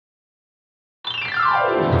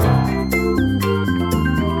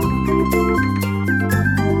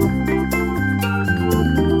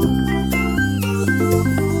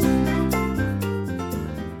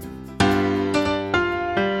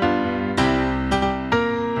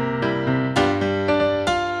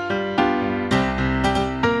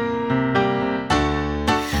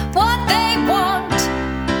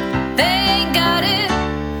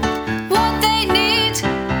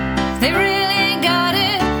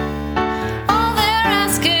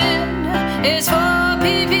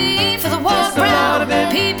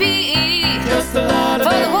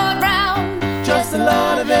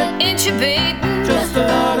intubating. Just a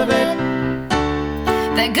lot of it.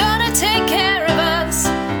 They're gonna take care of us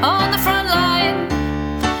on the front line.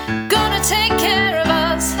 Gonna take care of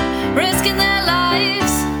us, risking their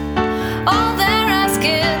lives. All they're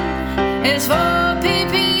asking is for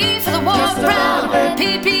PPE for the walk round.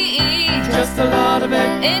 PPE. Just a lot of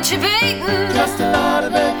it. Intubating. Just a lot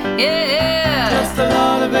of it. Yeah. Just a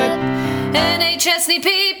lot of it. NHS need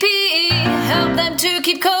PPE. Help them to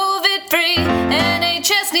keep COVID free.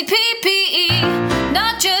 NHS need PPE,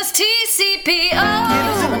 not just TCP.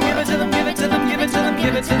 Oh. Give it to them, give it to them, give it to them,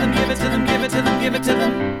 give it to them, give it to them, give it to them, give it to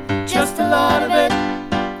them. Just a lot of it.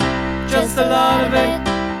 Just a lot of it.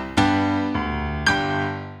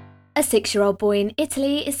 A 6-year-old boy in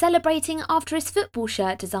Italy is celebrating after his football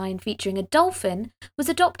shirt design featuring a dolphin was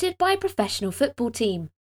adopted by a professional football team.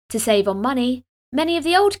 To save on money, many of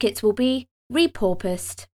the old kits will be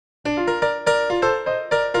repurposed.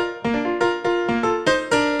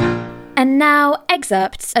 And now,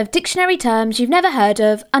 excerpts of dictionary terms you've never heard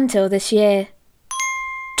of until this year.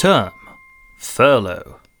 Term,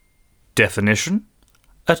 furlough. Definition,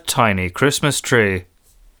 a tiny Christmas tree.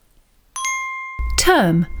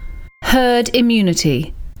 Term, herd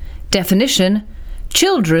immunity. Definition,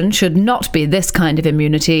 children should not be this kind of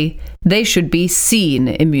immunity. They should be seen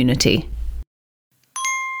immunity.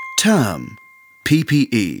 Term,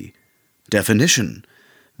 PPE. Definition,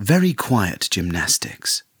 very quiet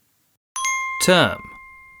gymnastics. Term,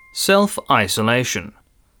 self-isolation.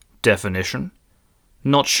 Definition,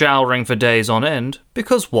 not showering for days on end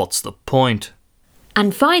because what's the point?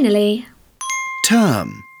 And finally,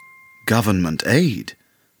 Term, government aid.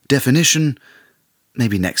 Definition,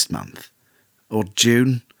 maybe next month. Or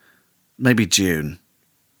June. Maybe June.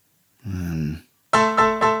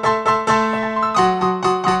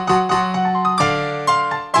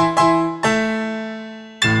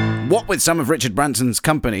 What with some of Richard Branson's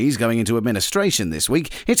companies going into administration this week,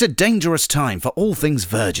 it's a dangerous time for all things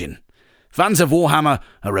Virgin. Fans of Warhammer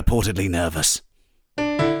are reportedly nervous.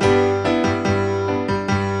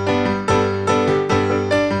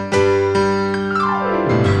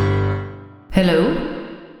 Hello?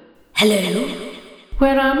 Hello?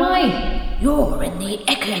 Where am I? You're in the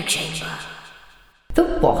echo chamber. The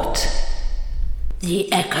what? The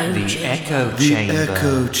echo chamber.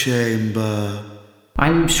 Echo chamber.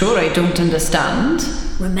 I'm sure I don't understand.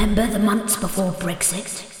 Remember the months before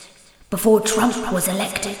Brexit? Before Trump was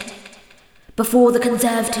elected? Before the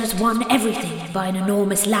Conservatives won everything by an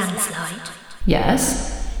enormous landslide?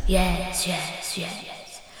 Yes? Yes.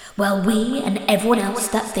 Well, we and everyone else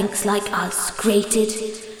that thinks like us created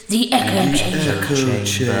the Echo Chamber. Echo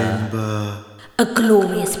chamber. A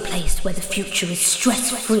glorious place where the future is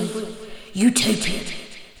stress-free, utopian,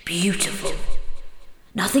 beautiful.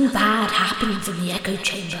 Nothing bad happens in the Echo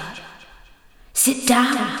Chamber. Sit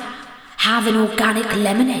down. Have an organic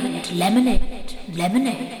lemonade.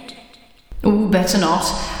 Oh, better not.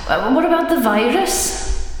 What about the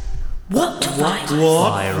virus? What virus?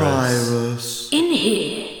 What virus? In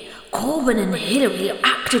here, Corbyn and Hillary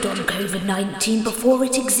acted on COVID-19 before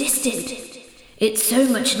it existed. It's so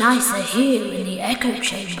much nicer here in the Echo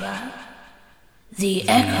Chamber. The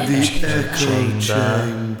Echo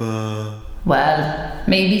Chamber. Well,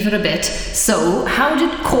 maybe for a bit. So, how did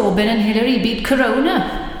Corbyn and Hillary beat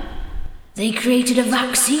Corona? They created a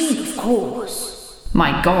vaccine, of course.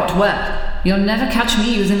 My God, well, you'll never catch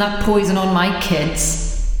me using that poison on my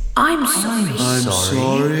kids. I'm sorry.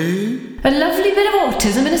 A lovely bit of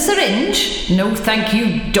autism in a syringe? No thank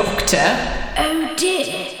you, doctor. Oh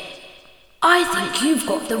dear. I think you've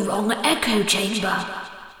got the wrong Echo Chamber.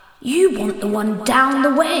 You want the one down the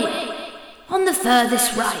way, on the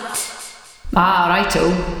furthest right. Ah,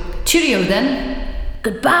 righto. Cheerio then.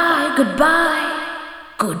 Goodbye.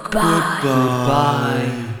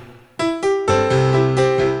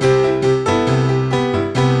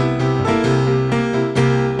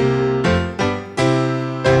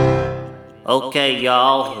 Okay,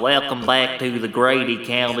 y'all, welcome back to the Grady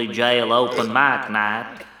County Jail Open Mic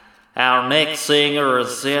Night. Our next singer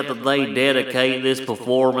has said that they dedicate this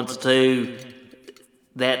performance to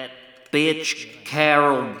that bitch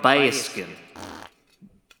Carol Baskin.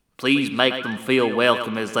 Please make them feel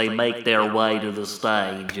welcome as they make their way to the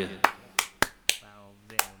stage.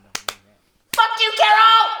 Fuck you,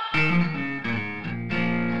 Carol!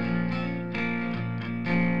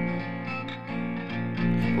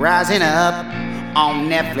 Rising up on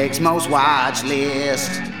Netflix most watched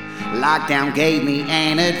list. Lockdown gave me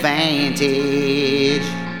an advantage.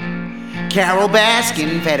 Carol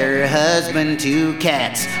Baskin fed her husband 2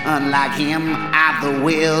 cats. Unlike him, I've the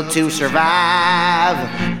will to survive.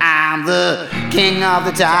 I'm the king of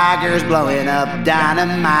the tigers, blowing up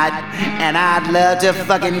dynamite, and I'd love to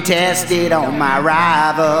fucking test it on my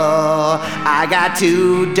rival. I got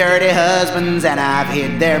 2 dirty husbands and I've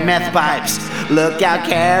hid their meth pipes. Look out,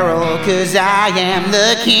 Carol, 'cause I am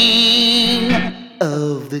the king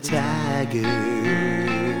of the tigers.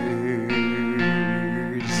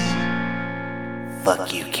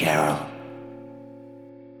 Fuck you, Carol.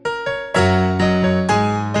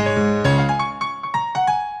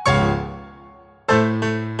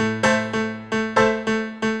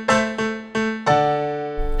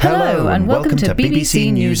 Hello and welcome to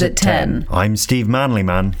BBC News at 10. I'm Steve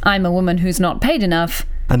Manleyman. I'm a woman who's not paid enough.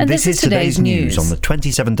 And this is today's news on the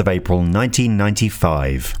 27th of April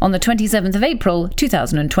 1995. On the 27th of April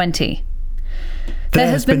 2020. There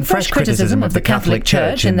has been fresh criticism of the Catholic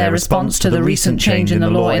Church in their response to the recent change in the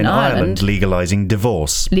law in Ireland legalising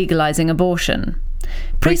divorce. Legalising abortion.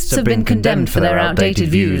 Priests have been condemned for their outdated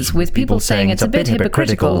views, with people saying it's a bit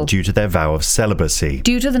hypocritical due to their vow of celibacy.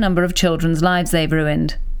 Due to the number of children's lives they've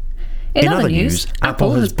ruined. In other news,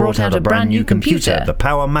 Apple has brought out a brand new computer, the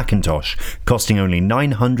Power Macintosh, costing only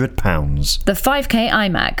 £900. The 5K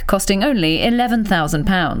iMac, costing only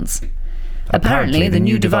 £11,000. Apparently, the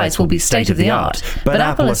new device will be state-of-the-art, but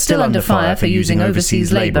Apple is still under fire for using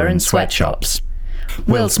overseas labour in sweatshops.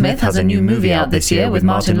 Will Smith has a new movie out this year with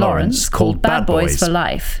Martin Lawrence called Bad Boys for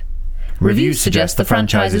Life. Reviews suggest the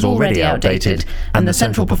franchise is already outdated and the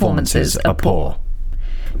central performances are poor.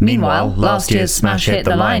 Meanwhile, last year's smash hit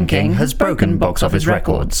The Lion King has broken box office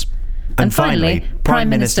records. And finally, Prime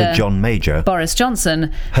Minister John Major Boris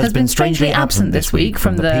Johnson has been strangely absent this week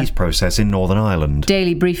from the peace process in Northern Ireland.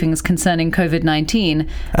 Daily briefings concerning COVID-19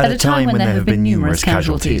 at a time when there have been numerous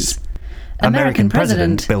casualties. American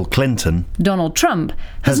President Bill Clinton Donald Trump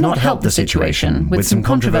has not helped the situation with some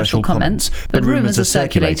controversial comments, but rumours are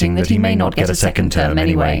circulating that he may not get a second term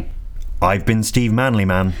anyway. I've been Steve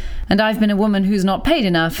Manleyman. And I've been a woman who's not paid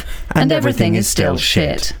enough, and everything is still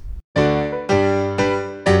shit.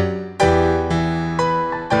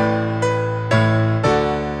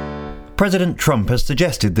 President Trump has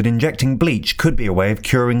suggested that injecting bleach could be a way of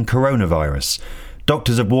curing coronavirus.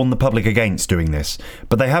 Doctors have warned the public against doing this,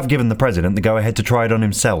 but they have given the president the go-ahead to try it on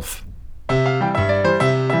himself.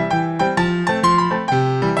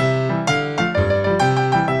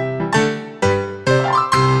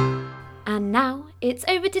 And now it's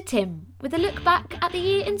over to Tim with a look back at the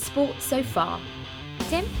year in sports so far.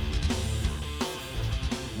 Tim?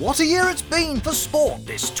 What a year it's been for sport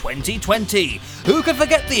this 2020. Who can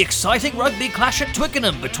forget the exciting rugby clash at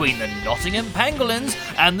Twickenham between the Nottingham Pangolins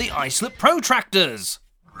and the Islip Protractors?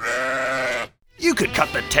 You could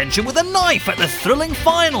cut the tension with a knife at the thrilling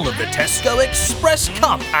final of the Tesco Express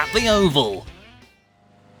Cup at the Oval.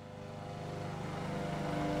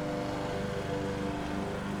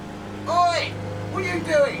 Oi! What are you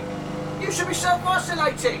doing? You should be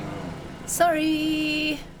self-isolating.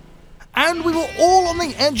 Sorry. And we were all on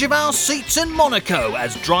the edge of our seats in Monaco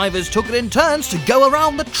as drivers took it in turns to go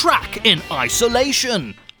around the track in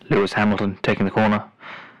isolation. Lewis Hamilton taking the corner,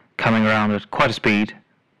 coming around at quite a speed,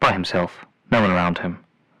 by himself, no one around him.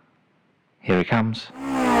 Here he comes.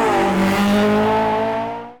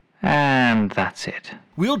 And that's it.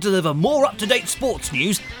 We'll deliver more up-to-date sports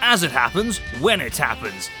news as it happens, when it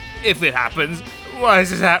happens. If it happens. Why is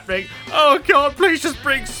this happening? Oh God, please just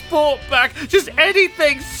bring sport back. Just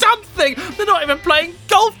anything, something. They're not even playing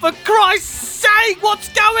golf, for Christ's sake. What's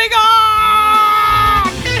going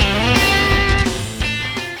on?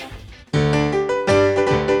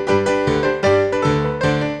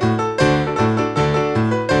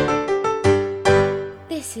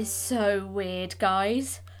 This is so weird,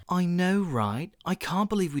 guys. I know, right? I can't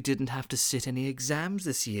believe we didn't have to sit any exams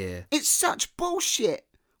this year. It's such bullshit.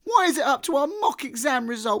 Why is it up to our mock exam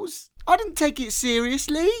results? I didn't take it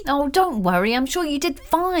seriously. Oh, don't worry, I'm sure you did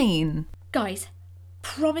fine. Guys,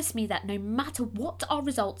 promise me that no matter what our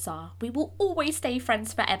results are, we will always stay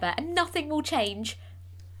friends forever and nothing will change.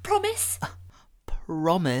 Promise?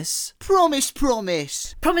 Promise? Promise.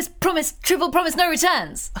 Promise, triple promise, no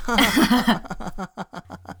returns.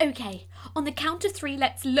 Okay, on the count of 3,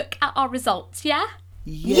 let's look at our results, yeah?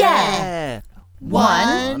 Yeah.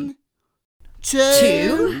 1,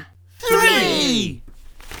 2, 3.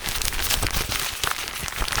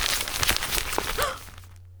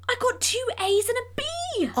 I got 2 A's and a B.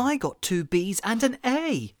 I got 2 B's and an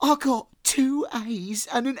A. I got 2 A's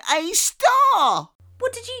and an A star.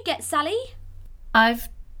 What did you get, Sally? I've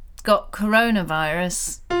got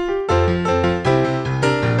coronavirus.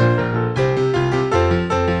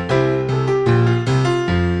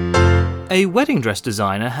 A wedding dress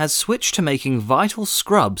designer has switched to making vital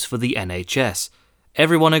scrubs for the NHS.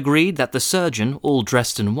 Everyone agreed that the surgeon, all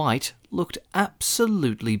dressed in white, looked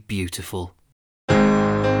absolutely beautiful.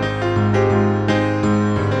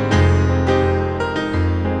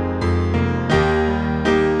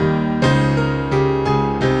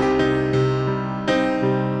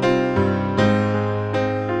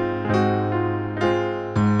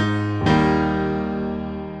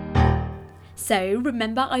 So,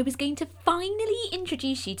 remember I was going to finally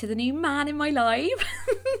introduce you to the new man in my life?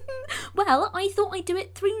 Well, I thought I'd do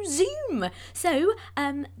it through Zoom. So,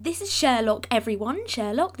 this is Sherlock, everyone.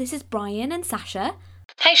 Sherlock, this is Brian and Sasha.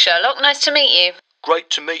 Hey Sherlock, nice to meet you. Great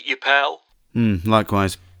to meet you, pal.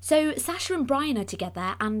 Likewise. So, Sasha and Brian are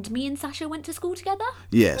together, and me and Sasha went to school together?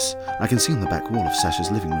 Yes, I can see on the back wall of Sasha's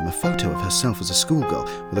living room a photo of herself as a schoolgirl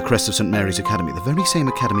with the crest of St Mary's Academy, the very same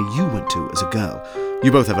academy you went to as a girl.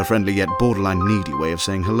 You both have a friendly yet borderline needy way of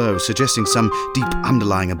saying hello, suggesting some deep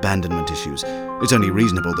underlying abandonment issues. It's only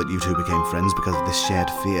reasonable that you two became friends because of this shared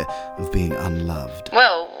fear of being unloved.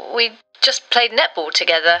 Well, we just played netball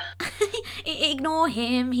together. Ignore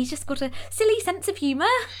him, he's just got a silly sense of humour.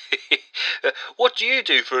 What do you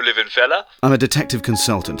do for a living, fella? I'm a detective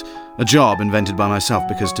consultant, a job invented by myself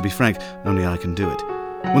because, to be frank, only I can do it.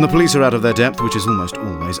 When the police are out of their depth, which is almost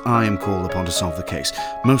always, I am called upon to solve the case,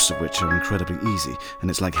 most of which are incredibly easy,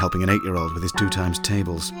 and it's like helping an 8-year-old with his 2 times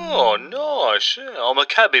tables. Oh, nice. I'm a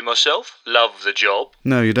cabbie myself. Love the job.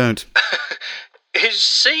 No, you don't.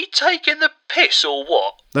 Is he taking the piss or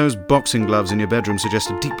what? Those boxing gloves in your bedroom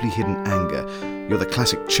suggest a deeply hidden anger. You're the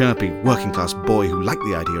classic chirpy, working-class boy who liked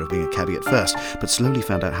the idea of being a cabbie at first, but slowly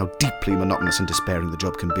found out how deeply monotonous and despairing the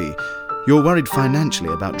job can be. You're worried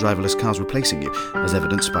financially about driverless cars replacing you, as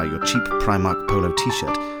evidenced by your cheap Primark polo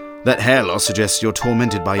t-shirt. That hair loss suggests you're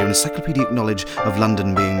tormented by your encyclopedic knowledge of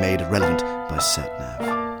London being made relevant by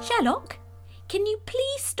SatNav. Sherlock, can you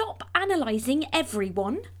please stop analysing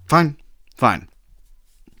everyone? Fine.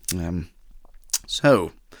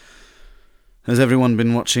 So, has everyone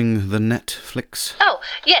been watching the Netflix? Oh,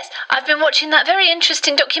 yes, I've been watching that very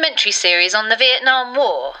interesting documentary series on the Vietnam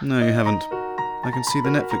War. No, you haven't. I can see the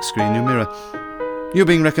Netflix screen in your mirror. You're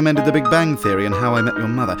being recommended The Big Bang Theory and How I Met Your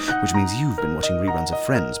Mother, which means you've been watching reruns of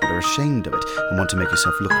Friends but are ashamed of it and want to make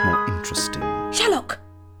yourself look more interesting. Sherlock,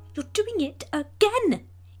 you're doing it again.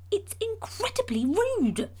 It's incredibly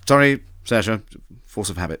rude. Sorry, Sasha. Force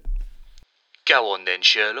of habit. Go on then,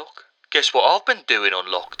 Sherlock. Guess what I've been doing on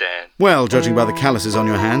lockdown? Well, judging by the calluses on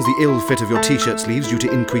your hands, the ill fit of your t-shirt sleeves due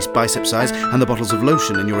to increased bicep size, and the bottles of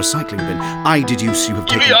lotion in your recycling bin, I deduce you have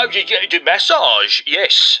taken... The massage,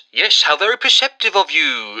 yes. Yes, how very perceptive of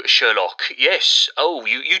you, Sherlock. Yes. Oh,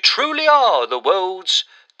 you truly are the world's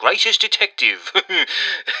greatest detective.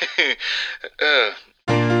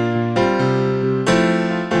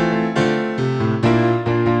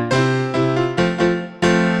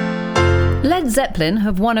 Led Zeppelin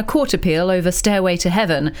have won a court appeal over Stairway to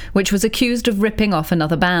Heaven, which was accused of ripping off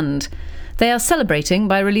another band. They are celebrating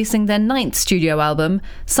by releasing their 9th studio album,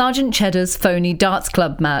 Sergeant Cheddar's Phony Darts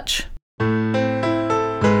Club Match.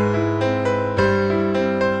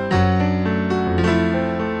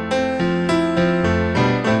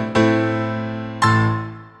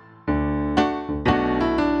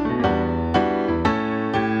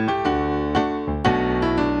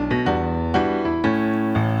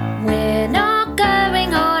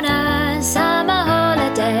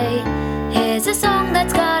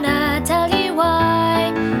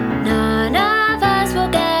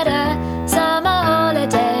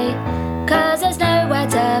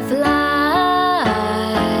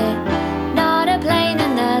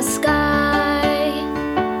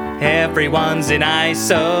 Everyone's in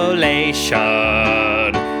isolation.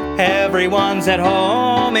 Everyone's at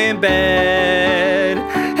home in bed.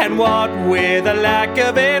 And what with a lack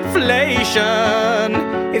of inflation,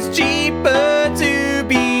 it's cheaper to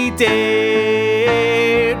be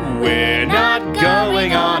dead. We're not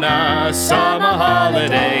going on a summer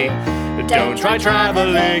holiday. Don't try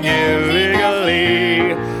traveling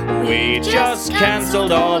illegally. We just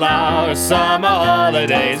cancelled all our summer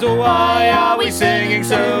holidays. Why are we singing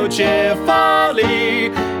so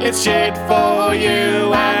cheerfully? It's shit for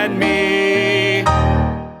you and me.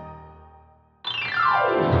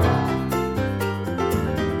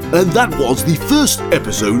 And that was the first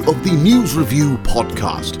episode of the News Review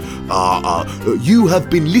podcast. You have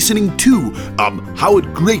been listening to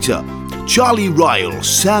Howard Greater, Charlie Ryle,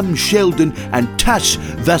 Sam Sheldon and Tash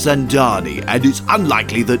Vasandani, and it's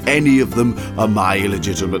unlikely that any of them are my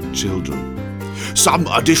illegitimate children. Some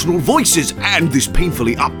additional voices, and this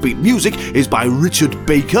painfully upbeat music is by Richard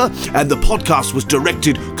Baker, and the podcast was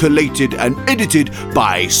directed, collated, and edited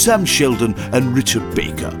by Sam Sheldon and Richard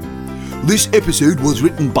Baker. This episode was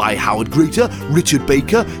written by Howard Greater, Richard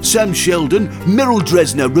Baker, Sam Sheldon, Meryl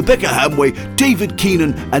Dresner, Rebecca Hamway, David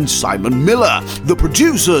Keenan, and Simon Miller. The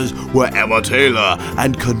producers were Emma Taylor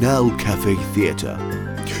and Canal Cafe Theatre.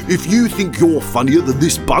 If you think you're funnier than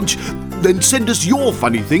this bunch, then send us your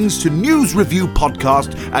funny things to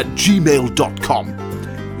newsreviewpodcast@gmail.com.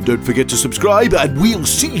 Don't forget to subscribe, and we'll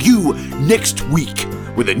see you next week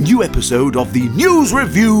with a new episode of the News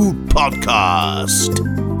Review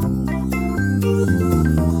Podcast.